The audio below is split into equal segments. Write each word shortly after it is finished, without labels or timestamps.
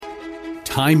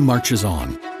Time marches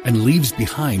on and leaves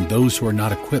behind those who are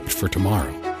not equipped for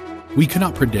tomorrow. We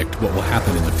cannot predict what will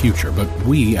happen in the future, but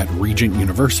we at Regent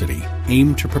University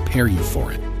aim to prepare you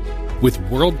for it. With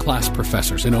world-class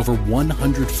professors in over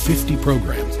 150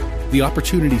 programs, the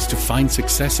opportunities to find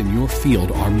success in your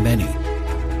field are many.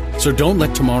 So don't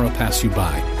let tomorrow pass you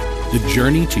by. The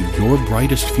journey to your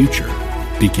brightest future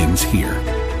begins here.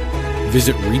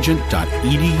 Visit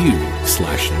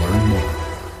regent.edu/learn more.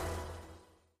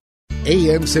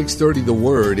 AM 630 The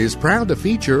Word is proud to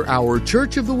feature our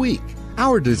Church of the Week.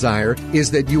 Our desire is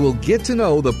that you will get to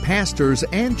know the pastors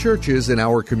and churches in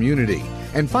our community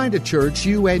and find a church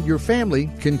you and your family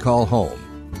can call home.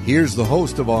 Here's the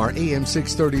host of our AM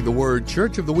 630 The Word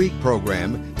Church of the Week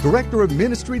program, Director of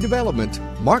Ministry Development,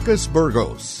 Marcus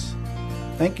Burgos.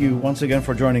 Thank you once again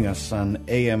for joining us on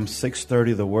AM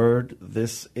 630 The Word.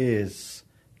 This is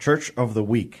Church of the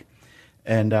Week.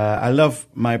 And I love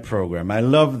my program. I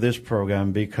love this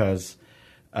program because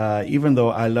even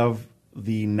though I love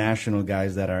the national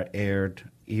guys that are aired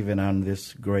even on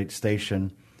this great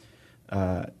station,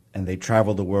 and they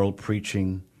travel the world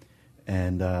preaching,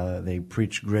 and they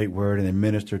preach great word, and they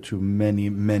minister to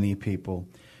many, many people,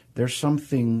 there's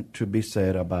something to be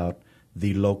said about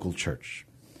the local church,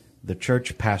 the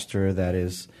church pastor that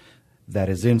is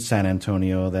in San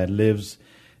Antonio, that lives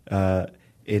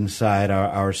inside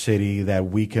our city, that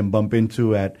we can bump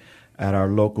into at our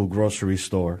local grocery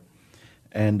store.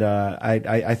 And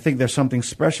I think there's something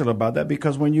special about that,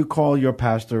 because when you call your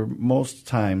pastor, most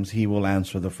times he will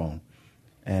answer the phone.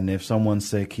 And if someone's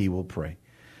sick, he will pray.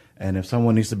 And if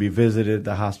someone needs to be visited at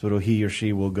the hospital, he or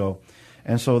she will go.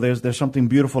 And so there's something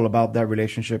beautiful about that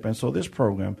relationship. And so this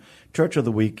program, Church of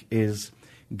the Week, is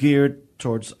geared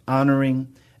towards honoring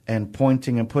and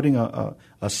pointing and putting a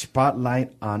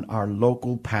spotlight on our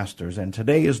local pastors. And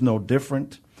today is no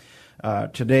different.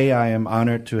 Today I am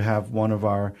honored to have one of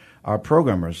our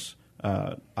programmers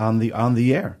on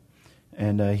the air.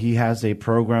 And he has a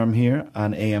program here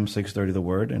on AM 630 The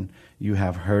Word, and you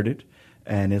have heard it.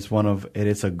 And it's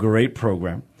a great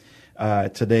program.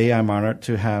 Today I'm honored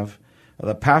to have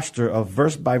the pastor of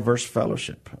Verse by Verse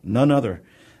Fellowship, none other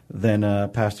than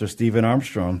Pastor Stephen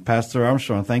Armstrong. Pastor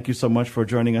Armstrong, thank you so much for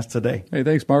joining us today. Hey,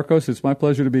 thanks, Marcos. It's my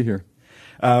pleasure to be here.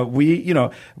 We,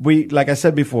 like I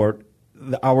said before,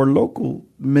 our local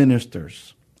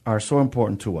ministers are so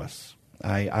important to us.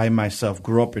 I myself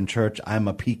grew up in church. I'm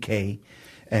a PK,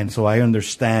 and so I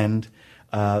understand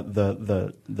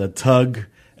the tug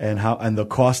and the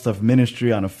cost of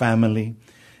ministry on a family,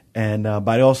 but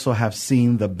I also have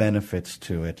seen the benefits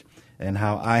to it, and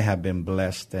how I have been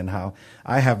blessed, and how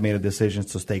I have made a decision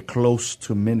to stay close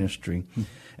to ministry.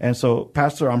 And so,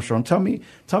 Pastor Armstrong, tell me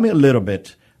a little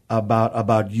bit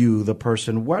about you, the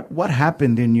person. What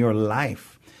happened in your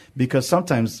life? Because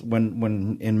sometimes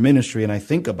when in ministry, and I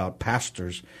think about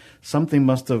pastors, something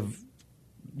must have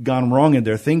gone wrong in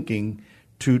their thinking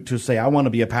to say, I want to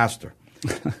be a pastor.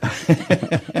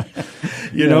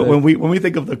 When we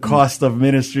think of the cost of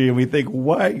ministry, and we think,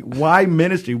 why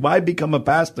ministry? Why become a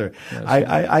pastor? Yes.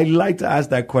 I like to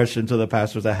ask that question to the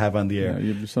pastors I have on the air.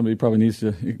 Yeah, somebody probably needs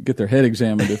to get their head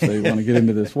examined if they want to get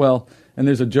into this. Well, and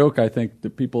there's a joke I think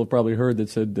that people have probably heard that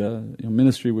said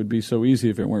ministry would be so easy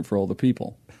if it weren't for all the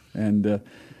people. And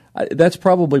that's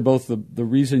probably both the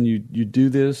reason you do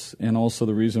this, and also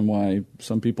the reason why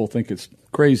some people think it's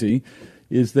crazy,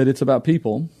 is that it's about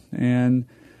people, and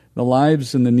the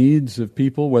lives and the needs of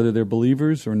people, whether they're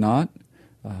believers or not,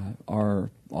 are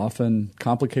often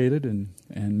complicated and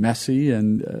messy,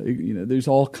 and there's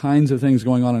all kinds of things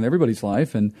going on in everybody's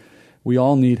life, and we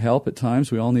all need help at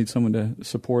times. We all need someone to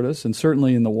support us, and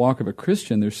certainly in the walk of a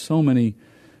Christian, there's so many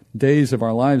days of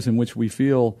our lives in which we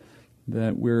feel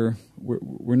that we're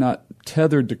not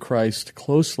tethered to Christ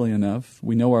closely enough.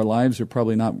 We know our lives are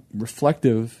probably not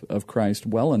reflective of Christ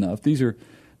well enough. These are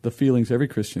the feelings every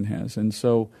Christian has, and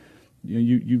so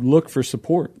you look for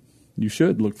support. You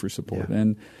should look for support, yeah.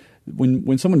 And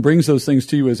when someone brings those things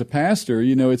to you as a pastor,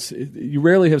 you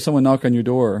rarely have someone knock on your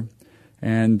door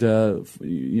and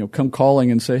come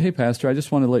calling and say, "Hey, pastor, I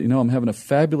just want to let you know I'm having a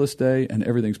fabulous day and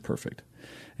everything's perfect."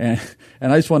 And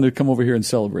I just wanted to come over here and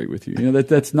celebrate with you.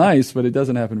 That's nice, but it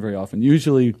doesn't happen very often.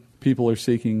 Usually people are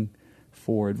seeking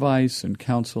for advice and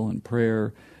counsel and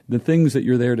prayer, the things that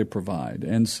you're there to provide.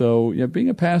 And so being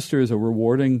a pastor is a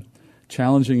rewarding,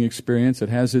 challenging experience. It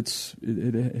has its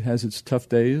tough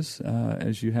days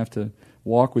as you have to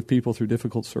walk with people through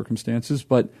difficult circumstances.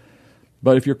 But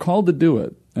if you're called to do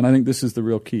it, and I think this is the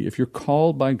real key, if you're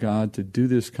called by God to do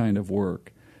this kind of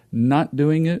work, not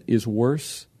doing it is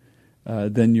worse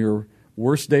than your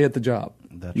worst day at the job.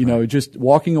 That's you know, right. just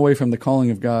walking away from the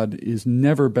calling of God is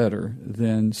never better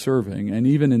than serving. And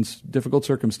even in difficult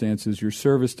circumstances, your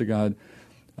service to God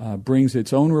brings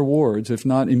its own rewards, if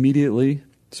not immediately,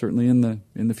 certainly in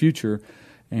the future.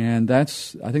 And I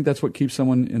think that's what keeps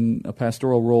someone in a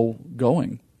pastoral role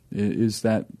going, is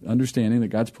that understanding that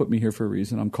God's put me here for a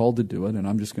reason. I'm called to do it, and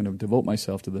I'm just going to devote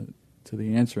myself to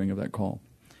the answering of that call.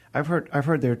 I've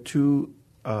heard there are two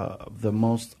the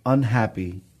most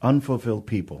unhappy, unfulfilled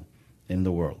people in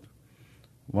the world.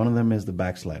 One of them is the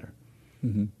backslider,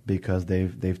 because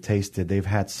they've tasted, they've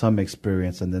had some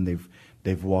experience, and then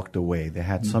they've walked away. They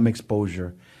had some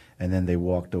exposure, and then they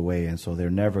walked away, and so they're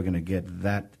never going to get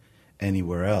that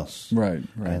anywhere else. Right.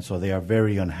 And so they are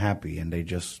very unhappy, and they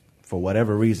just, for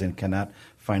whatever reason, cannot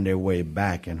find their way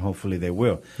back, and hopefully they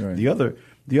will. Right. The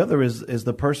other is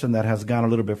the person that has gone a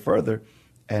little bit further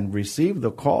and received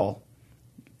the call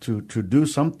to do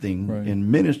something in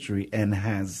ministry and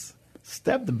has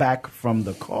stepped back from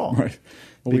the call. Right.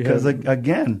 Well, because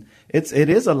again, it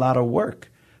is a lot of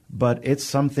work, but it's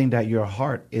something that your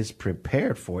heart is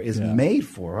prepared for, is made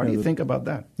for. How do you think about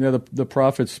that? Yeah, the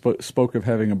prophets spoke of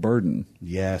having a burden.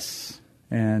 Yes.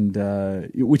 And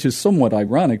which is somewhat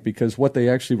ironic, because what they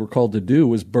actually were called to do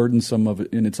was burdensome of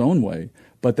it in its own way.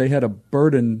 But they had a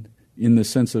burden in the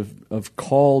sense of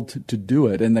called to do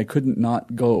it, and they couldn't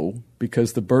not go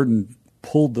because the burden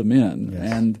pulled them in.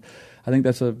 Yes. And I think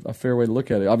that's a fair way to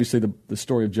look at it. Obviously, the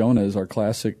story of Jonah is our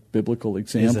classic biblical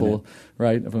example,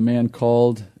 right, of a man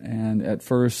called and at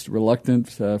first reluctant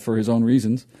for his own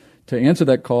reasons to answer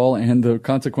that call, and the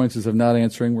consequences of not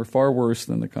answering were far worse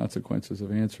than the consequences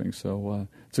of answering. So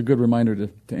it's a good reminder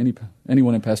to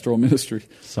anyone in pastoral ministry.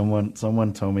 Someone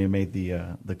told me, made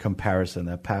the comparison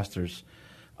that pastors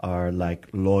are like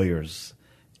lawyers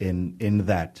in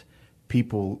that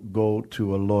people go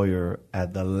to a lawyer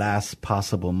at the last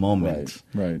possible moment.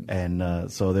 Right.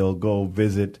 And so they'll go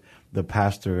visit the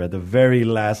pastor at the very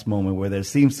last moment where there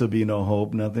seems to be no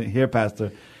hope, nothing. Here,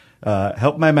 pastor,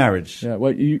 help my marriage. Yeah,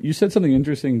 well, you said something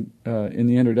interesting in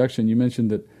the introduction. You mentioned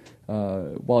that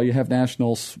while you have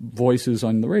national voices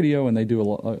on the radio and they do a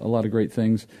lot of great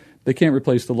things, they can't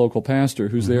replace the local pastor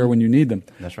who's there when you need them.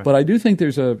 That's right. But I do think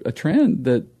there's a trend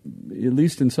that, at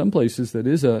least in some places, that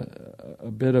is a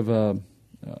bit of a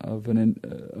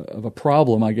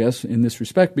problem, I guess, in this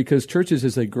respect, because churches,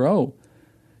 as they grow,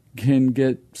 can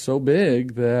get so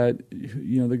big that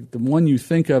the one you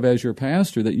think of as your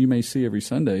pastor that you may see every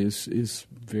Sunday is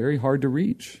very hard to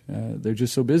reach. They're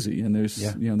just so busy, and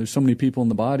there's so many people in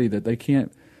the body that they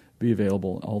can't be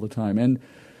available all the time.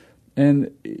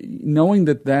 And knowing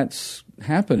that that's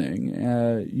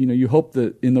happening, you hope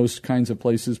that in those kinds of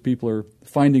places people are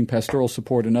finding pastoral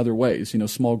support in other ways,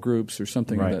 small groups or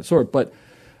something of that sort. But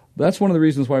that's one of the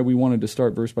reasons why we wanted to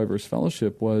start Verse by Verse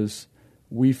Fellowship. Was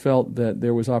we felt that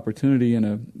there was opportunity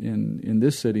in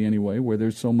this city anyway, where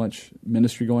there's so much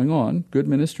ministry going on, good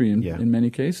ministry in many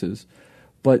cases,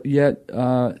 but yet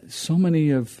so many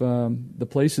of the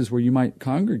places where you might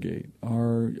congregate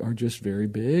are just very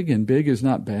big, and big is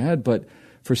not bad, but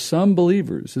for some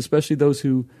believers, especially those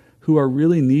who are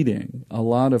really needing a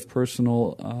lot of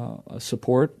personal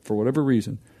support for whatever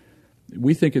reason,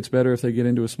 we think it's better if they get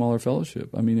into a smaller fellowship.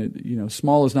 I mean,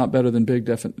 small is not better than big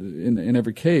in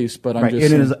every case, but I'm just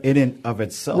saying, in and of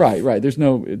itself. Right. There's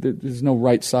no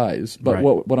right size. But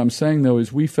what I'm saying, though,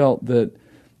 is we felt that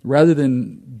rather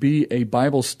than be a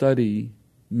Bible study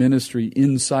ministry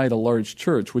inside a large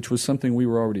church, which was something we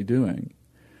were already doing,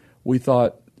 we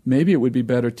thought maybe it would be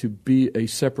better to be a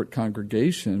separate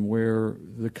congregation where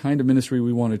the kind of ministry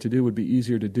we wanted to do would be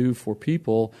easier to do for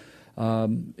people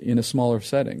in a smaller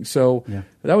setting. So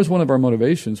that was one of our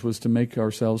motivations, was to make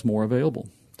ourselves more available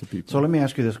to people. So let me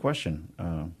ask you this question,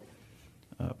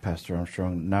 Pastor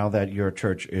Armstrong. Now that your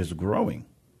church is growing,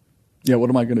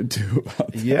 what am I going to do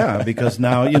about that? Yeah, because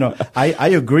now, I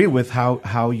agree with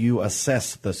how you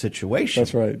assess the situation.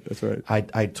 That's right.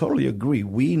 I totally agree.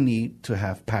 We need to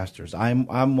have pastors.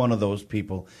 I'm one of those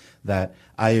people that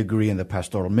I agree in the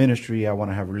pastoral ministry. I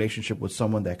want to have a relationship with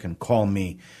someone that can call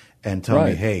me and tell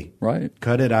me, hey,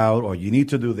 cut it out, or you need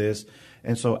to do this.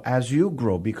 And so as you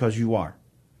grow, because you are,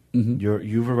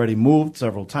 you've already moved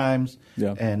several times.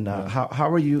 Yeah. And how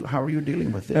are you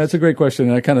dealing with this? That's a great question,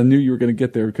 and I kind of knew you were going to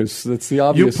get there because it's the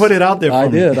obvious. You put it out there for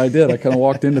me. I did. I kind of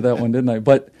walked into that one, didn't I?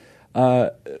 But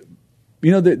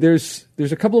there's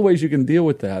a couple of ways you can deal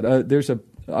with that.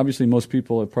 Obviously, most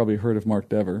people have probably heard of Mark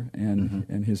Dever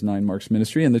and his 9 Marks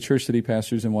ministry, and the church that he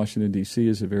pastors in Washington, D.C.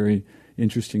 is a very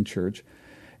interesting church.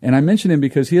 And I mention him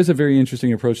because he has a very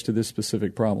interesting approach to this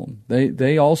specific problem.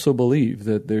 They also believe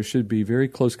that there should be very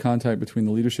close contact between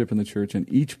the leadership in the church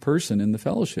and each person in the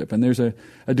fellowship. And there's a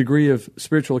degree of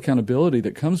spiritual accountability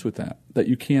that comes with that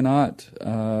you cannot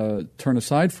turn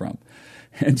aside from.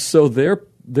 And so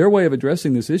their way of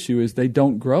addressing this issue is they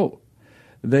don't grow.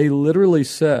 They literally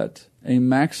set a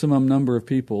maximum number of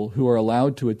people who are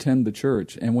allowed to attend the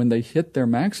church. And when they hit their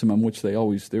maximum, which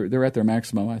they're at their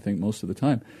maximum, I think, most of the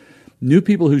time, new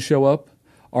people who show up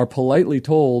are politely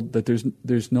told that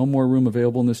there's no more room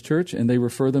available in this church, and they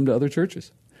refer them to other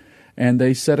churches. And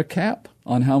they set a cap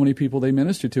on how many people they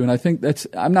minister to. And I think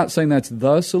I'm not saying that's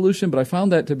the solution, but I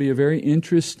found that to be a very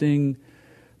interesting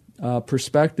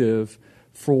perspective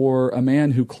for a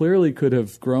man who clearly could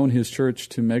have grown his church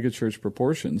to megachurch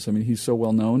proportions. I mean, he's so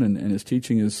well known and his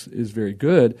teaching is very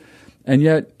good. And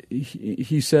yet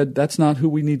he said that's not who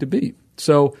we need to be.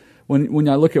 So when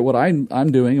I look at what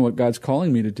I'm doing and what God's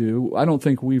calling me to do, I don't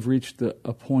think we've reached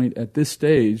a point at this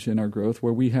stage in our growth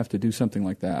where we have to do something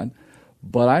like that.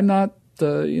 But I'm not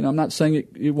saying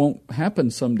it won't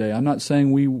happen someday. I'm not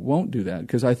saying we won't do that,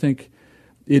 because I think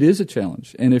it is a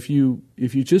challenge. And if you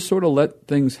just sort of let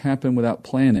things happen without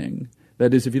planning,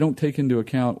 that is, if you don't take into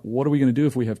account what are we going to do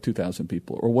if we have 2,000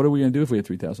 people, or what are we going to do if we have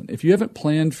 3,000, if you haven't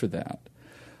planned for that,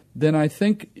 then I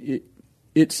think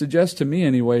it suggests to me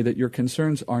anyway that your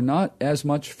concerns are not as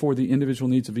much for the individual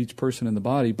needs of each person in the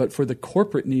body, but for the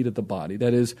corporate need of the body.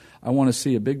 That is, I want to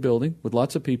see a big building with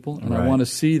lots of people, and I want to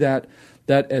see that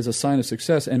as a sign of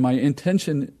success. And my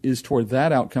intention is toward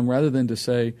that outcome rather than to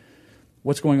say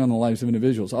what's going on in the lives of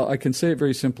individuals. I can say it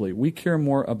very simply. We care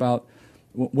more about,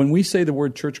 when we say the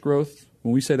word church growth,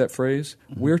 when we say that phrase,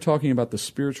 we're talking about the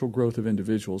spiritual growth of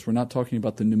individuals. We're not talking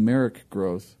about the numeric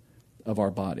growth of our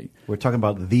body. We're talking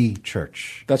about the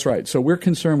church. That's right. So we're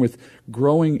concerned with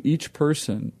growing each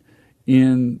person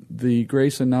in the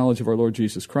grace and knowledge of our Lord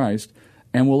Jesus Christ,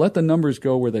 and we'll let the numbers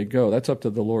go where they go. That's up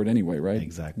to the Lord anyway, right?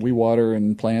 Exactly. We water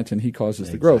and plant, and He causes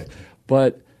the growth.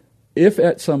 But if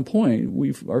at some point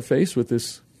we are faced with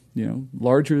this,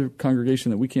 larger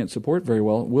congregation that we can't support very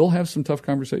well, we'll have some tough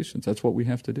conversations. That's what we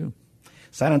have to do.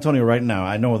 San Antonio right now,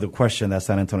 I know the question that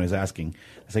San Antonio is asking.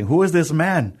 Saying, who is this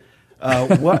man?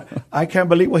 What? I can't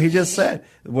believe what he just said.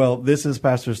 Well, this is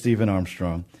Pastor Stephen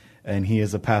Armstrong, and he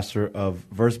is a pastor of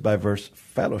Verse by Verse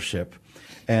Fellowship.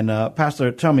 And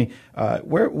Pastor, tell me,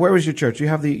 where is your church? You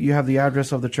have the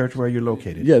address of the church where you're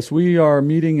located. Yes, we are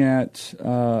meeting at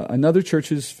another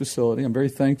church's facility. I'm very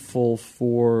thankful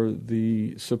for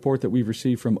the support that we've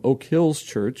received from Oak Hills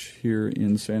Church here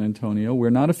in San Antonio. We're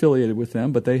not affiliated with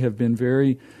them, but they have been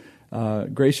very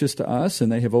gracious to us,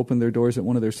 and they have opened their doors at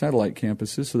one of their satellite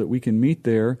campuses so that we can meet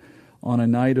there on a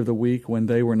night of the week when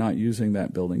they were not using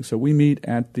that building. So we meet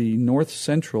at the North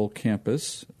Central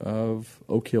campus of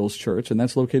Oak Hills Church, and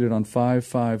that's located on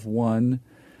 551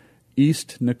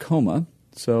 East Nakoma.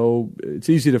 So it's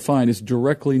easy to find. It's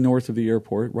directly north of the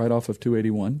airport, right off of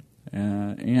 281.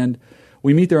 And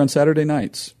we meet there on Saturday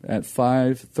nights at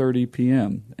 5:30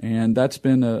 p.m. And that's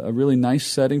been a really nice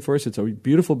setting for us. It's a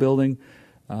beautiful building.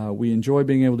 We enjoy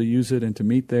being able to use it and to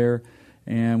meet there.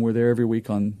 And we're there every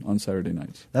week on Saturday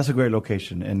nights. That's a great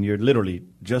location, and you're literally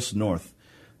just north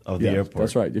of the airport.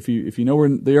 That's right. If you know where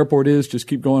the airport is, just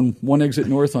keep going one exit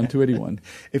north on 281.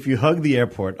 If you hug the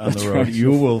airport on the road,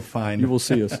 you will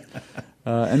see us.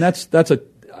 And that's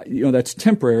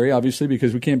temporary, obviously,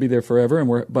 because we can't be there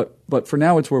forever. But for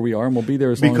now, it's where we are, and we'll be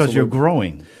there as long as because you're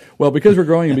growing. Well, because we're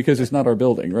growing and because it's not our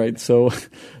building, right? So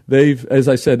as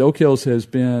I said, Oak Hills has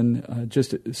been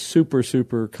just super,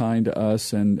 super kind to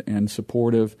us and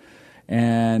supportive.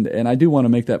 And I do want to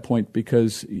make that point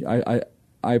because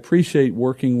I appreciate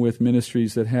working with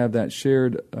ministries that have that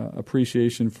shared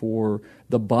appreciation for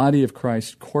the body of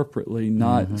Christ corporately,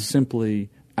 not simply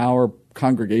our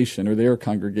congregation or their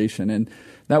congregation. And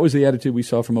that was the attitude we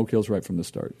saw from Oak Hills right from the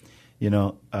start.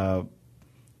 In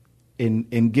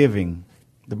giving,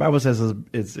 the Bible says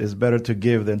it's better to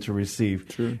give than to receive.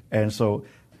 True. And so,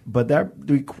 but that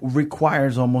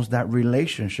requires almost that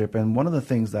relationship. And one of the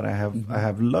things that I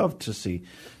have loved to see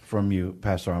from you,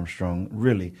 Pastor Armstrong,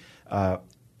 really,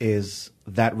 is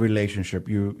that relationship.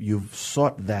 You've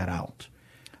sought that out.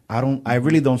 I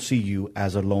really don't see you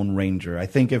as a lone ranger. I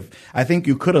think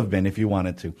you could have been if you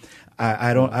wanted to.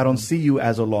 I don't see you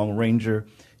as a lone ranger.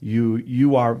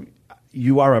 You are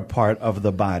a part of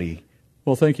the body.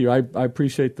 Well, thank you. I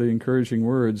appreciate the encouraging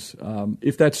words.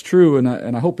 If that's true, and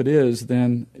I hope it is,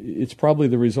 then it's probably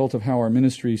the result of how our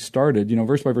ministry started.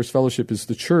 Verse by Verse Fellowship is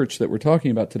the church that we're talking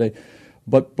about today.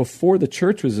 But before the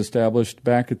church was established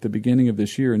back at the beginning of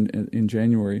this year in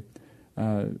January,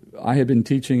 I had been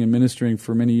teaching and ministering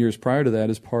for many years prior to that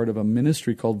as part of a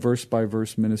ministry called Verse by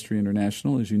Verse Ministry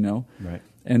International, as you know. Right.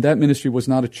 And that ministry was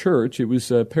not a church. It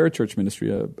was a parachurch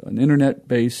ministry, an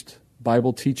internet-based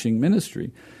Bible teaching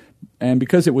ministry. And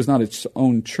because it was not its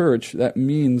own church, that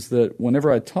means that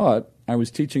whenever I taught, I was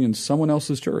teaching in someone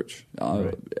else's church.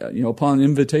 Right. Upon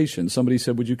invitation, somebody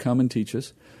said, "Would you come and teach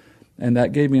us?" And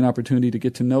that gave me an opportunity to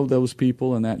get to know those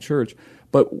people in that church.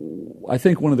 But I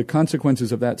think one of the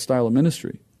consequences of that style of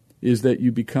ministry is that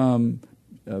you become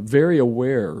very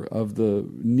aware of the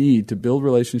need to build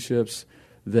relationships,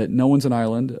 that no one's an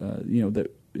island, that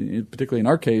particularly in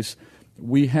our case,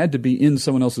 we had to be in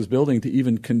someone else's building to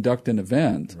even conduct an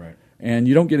event. Right. And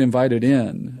you don't get invited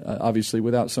in, obviously,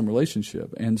 without some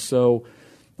relationship. And so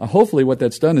hopefully what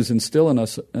that's done is instill in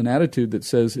us an attitude that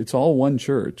says it's all one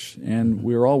church, and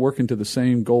we're all working to the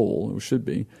same goal, or should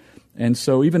be. And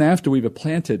so even after we've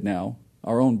planted now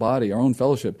our own body, our own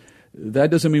fellowship,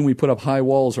 that doesn't mean we put up high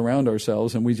walls around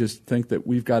ourselves and we just think that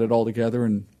we've got it all together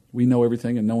and we know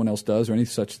everything and no one else does or any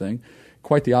such thing.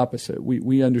 Quite the opposite.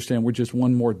 We understand we're just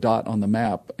one more dot on the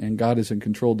map, and God is in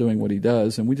control doing what He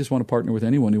does, and we just want to partner with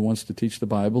anyone who wants to teach the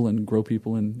Bible and grow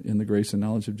people in the grace and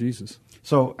knowledge of Jesus.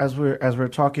 So as we're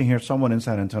talking here, someone in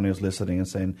San Antonio is listening and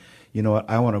saying, "You know what?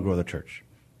 I want to grow the church,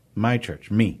 my church,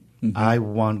 me. Mm-hmm. I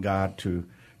want God to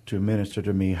minister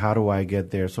to me. How do I get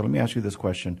there?" So let me ask you this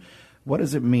question: what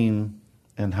does it mean,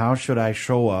 and how should I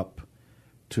show up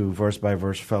to Verse by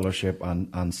Verse Fellowship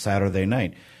on Saturday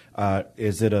night?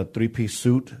 Is it a three-piece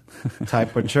suit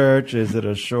type of church? Is it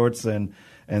a shorts and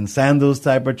sandals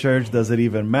type of church? Does it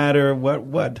even matter?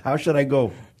 What? How should I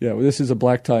go? Yeah, well, this is a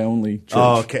black tie only church.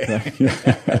 Oh, okay.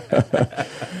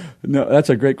 No, that's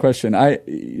a great question.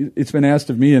 It's been asked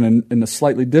of me in a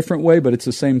slightly different way, but it's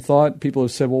the same thought. People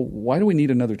have said, "Well, why do we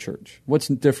need another church? What's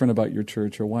different about your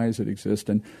church, or why does it exist?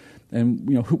 And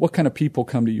what kind of people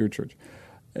come to your church?"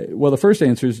 Well, the first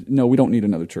answer is no, we don't need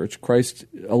another church. Christ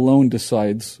alone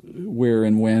decides where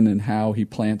and when and how He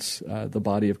plants the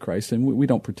body of Christ, and we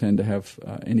don't pretend to have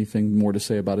anything more to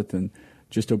say about it than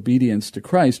just obedience to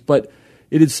Christ. But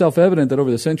it is self-evident that over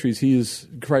the centuries,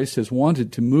 Christ has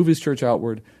wanted to move His church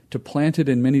outward, to plant it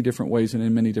in many different ways and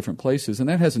in many different places, and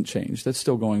that hasn't changed. That's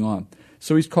still going on.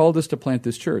 So He's called us to plant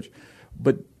this church.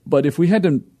 But if we had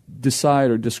to decide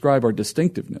or describe our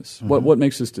distinctiveness, mm-hmm. what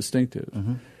makes us distinctive?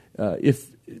 Mm-hmm.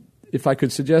 If I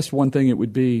could suggest one thing, it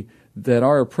would be that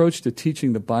our approach to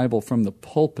teaching the Bible from the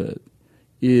pulpit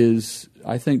is,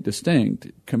 I think, distinct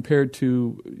compared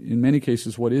to, in many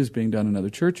cases, what is being done in other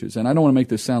churches. And I don't want to make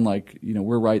this sound like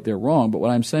we're right, they're wrong, but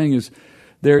what I'm saying is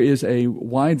there is a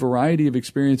wide variety of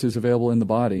experiences available in the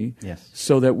body, yes,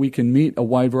 so that we can meet a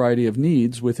wide variety of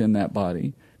needs within that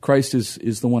body. Christ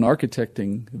is the one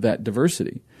architecting that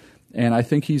diversity. And I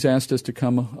think He's asked us to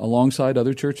come alongside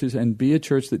other churches and be a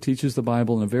church that teaches the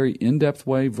Bible in a very in-depth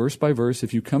way, verse by verse.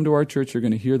 If you come to our church, you're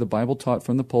going to hear the Bible taught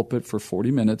from the pulpit for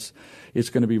 40 minutes. It's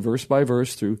going to be verse by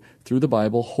verse through the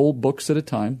Bible, whole books at a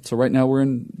time. So right now we're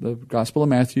in the Gospel of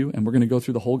Matthew, and we're going to go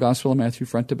through the whole Gospel of Matthew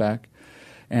front to back.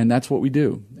 And that's what we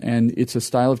do. And it's a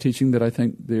style of teaching that I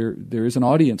think there is an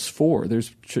audience for.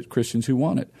 There's Christians who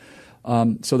want it.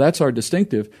 So that's our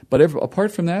distinctive. But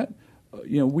apart from that,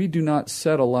 we do not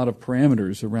set a lot of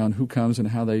parameters around who comes and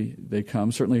how they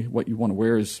come. Certainly what you want to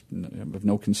wear is of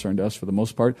no concern to us for the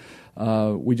most part.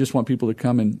 We just want people to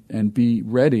come and be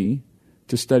ready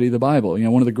to study the Bible.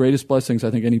 One of the greatest blessings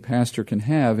I think any pastor can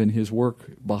have in his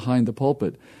work behind the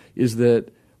pulpit is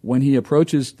that when he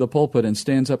approaches the pulpit and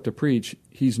stands up to preach,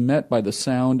 he's met by the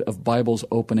sound of Bibles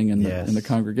opening in the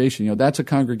congregation. That's a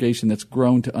congregation that's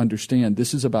grown to understand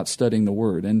this is about studying the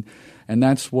Word, and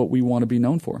that's what we want to be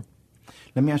known for.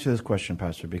 Let me ask you this question,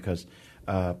 Pastor, because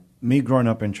me growing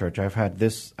up in church, I've had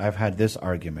this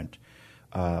argument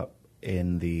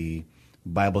in the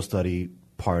Bible study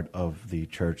part of the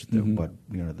church,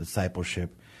 mm-hmm.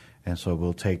 Discipleship, and so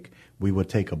we would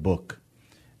take a book,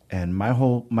 and my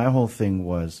whole thing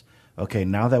was, okay,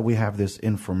 now that we have this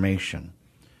information,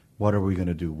 what are we going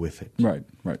to do with it? Right.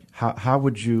 How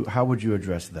would you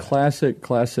address that?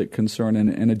 Classic concern,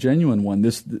 and a genuine one.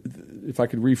 This, if I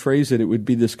could rephrase it, it would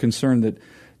be this concern that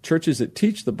churches that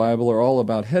teach the Bible are all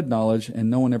about head knowledge and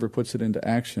no one ever puts it into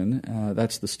action.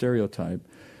 That's the stereotype.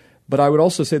 But I would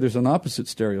also say there's an opposite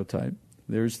stereotype.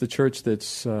 There's the church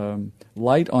that's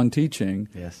light on teaching,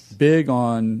 yes, big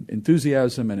on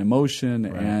enthusiasm and emotion,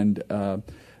 right, and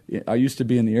I used to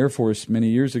be in the Air Force many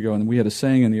years ago, and we had a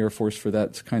saying in the Air Force for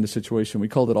that kind of situation. We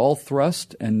called it all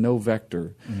thrust and no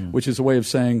vector, which is a way of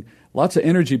saying lots of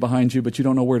energy behind you, but you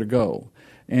don't know where to go.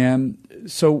 And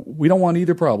so we don't want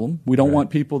either problem. We don't want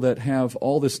people that have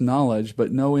all this knowledge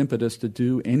but no impetus to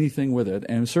do anything with it.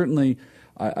 And certainly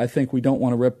I think we don't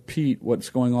want to repeat what's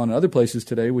going on in other places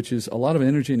today, which is a lot of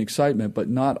energy and excitement, but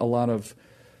not a lot of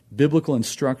biblical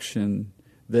instruction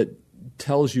that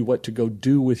tells you what to go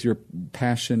do with your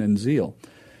passion and zeal.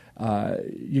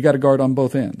 You got to guard on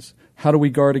both ends. How do we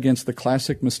guard against the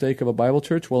classic mistake of a Bible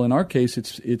church? Well, in our case,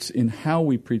 it's in how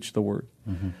we preach the Word.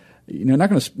 Not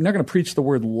going to preach the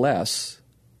Word less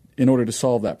in order to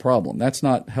solve that problem. That's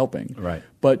not helping. Right.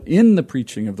 But in the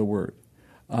preaching of the Word,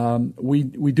 we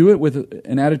do it with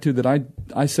an attitude that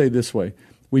I say this way.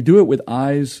 We do it with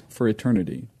eyes for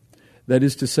eternity. That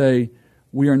is to say,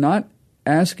 we are not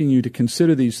asking you to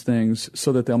consider these things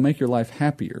so that they'll make your life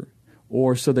happier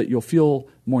or so that you'll feel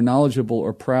more knowledgeable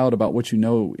or proud about what you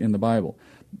know in the Bible.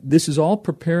 This is all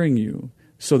preparing you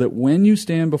so that when you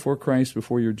stand before Christ,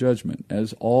 before your judgment,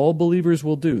 as all believers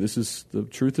will do, this is the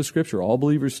truth of Scripture, all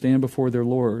believers stand before their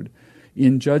Lord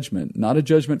in judgment, not a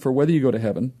judgment for whether you go to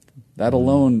heaven. That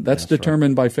alone, that's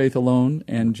determined by faith alone,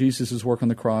 and Jesus' work on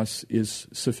the cross is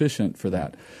sufficient for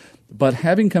that. But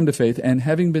having come to faith and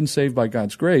having been saved by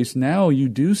God's grace, now you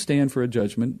do stand for a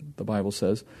judgment, the Bible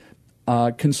says,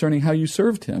 concerning how you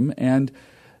served Him. And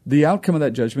the outcome of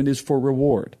that judgment is for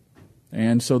reward.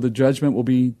 And so the judgment will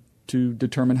be to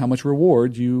determine how much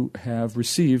reward you have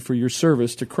received for your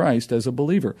service to Christ as a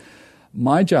believer.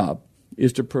 My job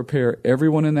is to prepare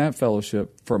everyone in that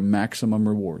fellowship for maximum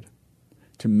reward,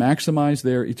 to maximize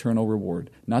their eternal reward.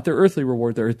 Not their earthly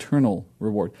reward, their eternal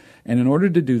reward. And in order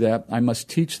to do that, I must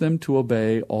teach them to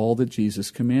obey all that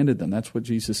Jesus commanded them. That's what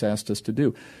Jesus asked us to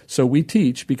do. So we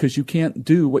teach because you can't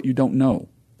do what you don't know.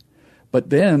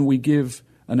 But then we give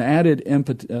an added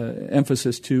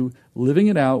emphasis to living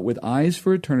it out with eyes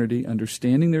for eternity,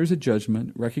 understanding there's a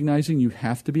judgment, recognizing you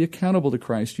have to be accountable to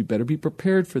Christ, you better be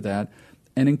prepared for that,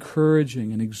 and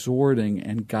encouraging and exhorting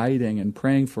and guiding and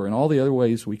praying for in all the other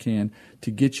ways we can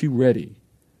to get you ready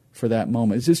for that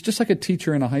moment. It's just like a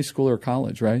teacher in a high school or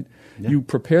college, right? Yeah. You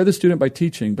prepare the student by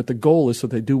teaching, but the goal is so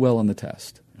they do well on the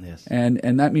test. Yes. And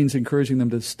that means encouraging them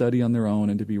to study on their own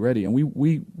and to be ready. And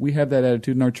we have that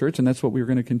attitude in our church, and that's what we're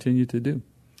going to continue to do.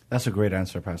 That's a great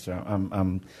answer, Pastor.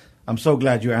 I'm so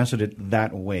glad you answered it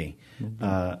that way.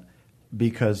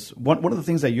 Because one of the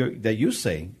things that you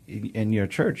say in your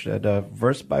church, that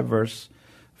verse by verse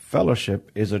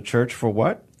fellowship is a church for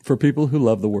what? For people who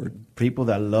love the Word. People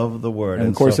that love the Word. And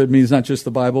of course, it means not just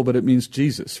the Bible, but it means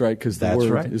Jesus, right? Because the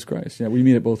Word is Christ. Yeah, we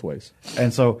mean it both ways.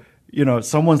 And so,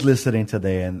 someone's listening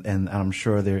today, and I'm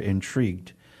sure they're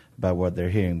intrigued by what they're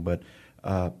hearing. But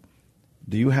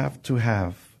do you have to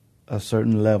have a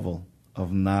certain level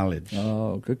of knowledge?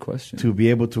 Oh, good question. To be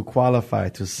able to qualify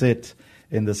to sit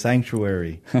in the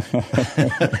sanctuary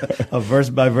of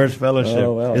verse-by-verse fellowship.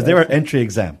 Oh, well, is there an entry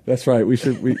exam? That's right.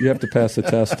 You have to pass the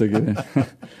test to get in.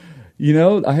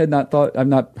 I've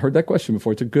not heard that question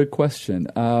before. It's a good question.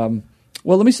 Well,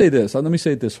 let me say this. Let me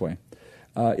say it this way.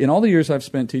 In all the years I've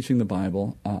spent teaching the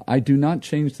Bible, I do not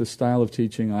change the style of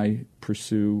teaching I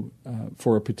pursue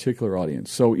for a particular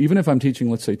audience. So even if I'm teaching,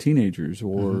 let's say, teenagers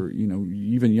or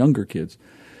even younger kids,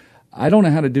 I don't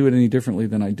know how to do it any differently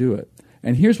than I do it.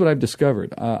 And here's what I've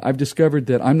discovered. I've discovered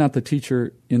that I'm not the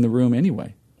teacher in the room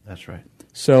anyway. That's right.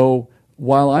 So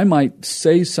while I might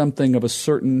say something of a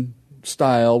certain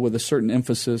style with a certain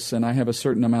emphasis and I have a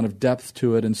certain amount of depth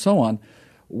to it and so on,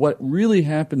 what really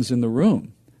happens in the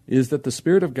room is that the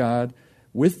Spirit of God,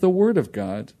 with the Word of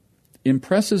God,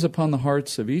 impresses upon the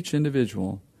hearts of each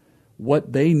individual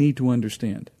what they need to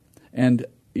understand. And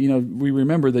we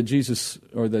remember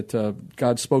that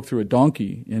God spoke through a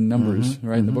donkey in Numbers,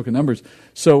 in the book of Numbers.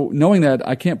 So knowing that,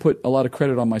 I can't put a lot of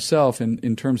credit on myself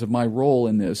in terms of my role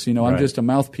in this. I'm just a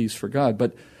mouthpiece for God.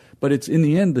 But it's in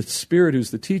the end the Spirit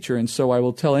who's the teacher. And so I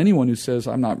will tell anyone who says,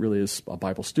 I'm not really a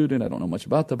Bible student, I don't know much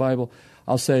about the Bible,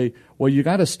 I'll say, well, you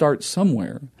got to start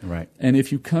somewhere. Right. And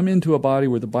if you come into a body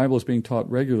where the Bible is being taught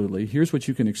regularly, here's what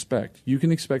you can expect. You can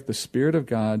expect the Spirit of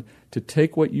God to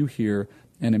take what you hear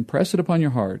and impress it upon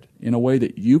your heart in a way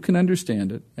that you can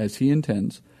understand it as He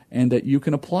intends and that you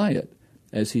can apply it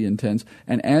as He intends.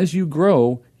 And as you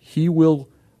grow, He will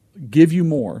give you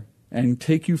more and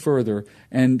take you further.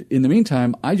 And in the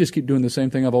meantime, I just keep doing the same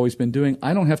thing I've always been doing.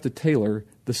 I don't have to tailor.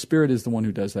 The Spirit is the one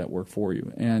who does that work for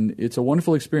you. And it's a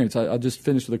wonderful experience. I'll just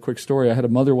finish with a quick story. I had a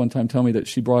mother one time tell me that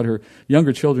she brought her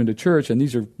younger children to church, and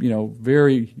these are,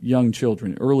 very young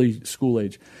children, early school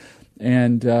age.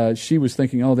 And she was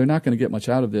thinking, oh, they're not going to get much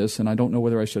out of this, and I don't know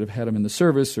whether I should have had him in the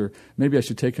service or maybe I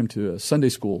should take him to a Sunday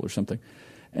school or something.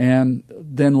 And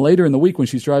then later in the week when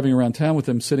she's driving around town with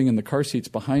them sitting in the car seats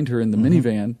behind her in the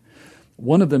minivan,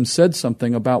 one of them said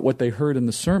something about what they heard in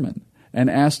the sermon and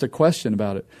asked a question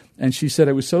about it. And she said,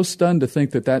 I was so stunned to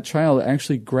think that child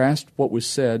actually grasped what was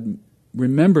said,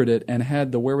 remembered it, and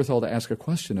had the wherewithal to ask a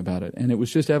question about it. And it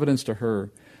was just evidence to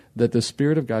her that the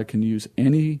Spirit of God can use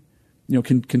any,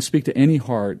 can speak to any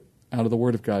heart out of the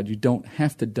Word of God. You don't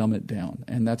have to dumb it down.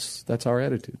 And that's our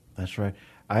attitude. That's right.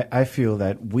 I feel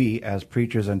that we as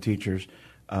preachers and teachers,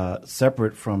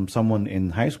 separate from someone in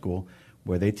high school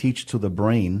where they teach to the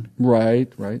brain.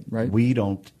 Right. We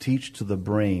don't teach to the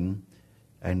brain.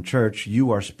 And church,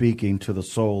 you are speaking to the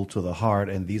soul, to the heart,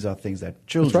 and these are things that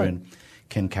children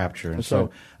can capture. And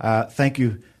thank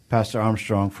you, Pastor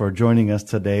Armstrong, for joining us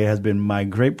today. It has been my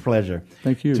great pleasure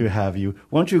to have you.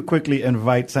 Won't you quickly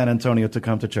invite San Antonio to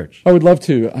come to church? I would love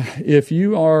to. If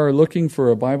you are looking for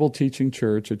a Bible teaching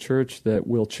church, a church that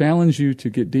will challenge you to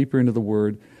get deeper into the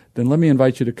Word, then let me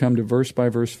invite you to come to Verse by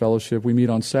Verse Fellowship. We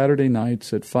meet on Saturday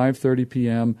nights at 5:30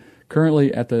 p.m.,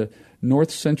 currently at the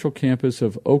North Central campus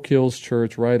of Oak Hills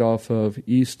Church right off of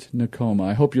East Nakoma.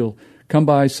 I hope you'll come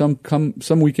by some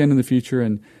weekend in the future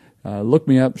and look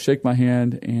me up, shake my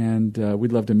hand, and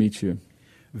we'd love to meet you.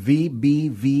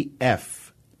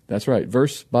 VBVF. That's right,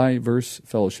 Verse by Verse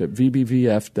Fellowship,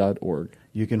 vbvf.org.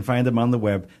 You can find them on the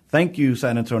web. Thank you,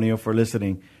 San Antonio, for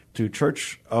listening to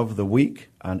Church of the Week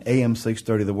on AM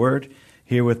 630 The Word.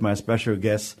 Here with my special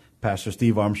guest, Pastor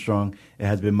Steve Armstrong. It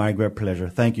has been my great pleasure.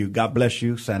 Thank you. God bless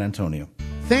you, San Antonio.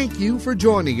 Thank you for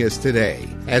joining us today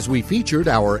as we featured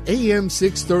our AM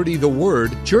 630 The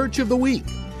Word Church of the Week.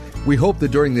 We hope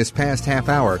that during this past half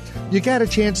hour, you got a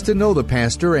chance to know the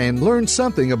pastor and learn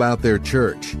something about their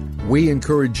church. We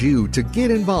encourage you to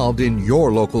get involved in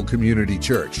your local community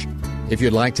church. If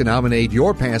you'd like to nominate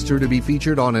your pastor to be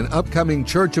featured on an upcoming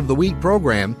Church of the Week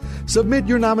program, submit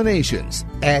your nominations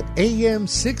at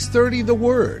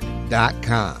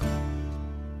am630theword.com.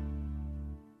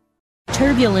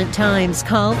 Turbulent times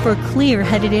call for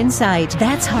clear-headed insight.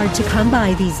 That's hard to come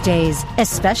by these days,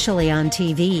 especially on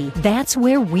TV. That's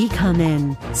where we come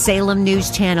in. Salem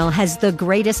News Channel has the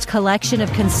greatest collection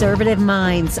of conservative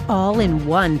minds all in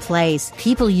one place.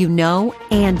 People you know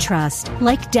and trust,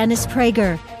 like Dennis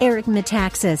Prager, Eric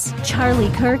Metaxas,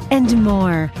 Charlie Kirk, and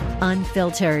more.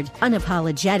 Unfiltered,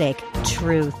 unapologetic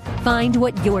truth. Find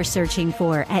what you're searching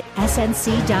for at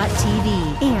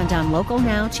snc.tv and on Local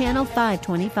Now Channel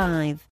 525.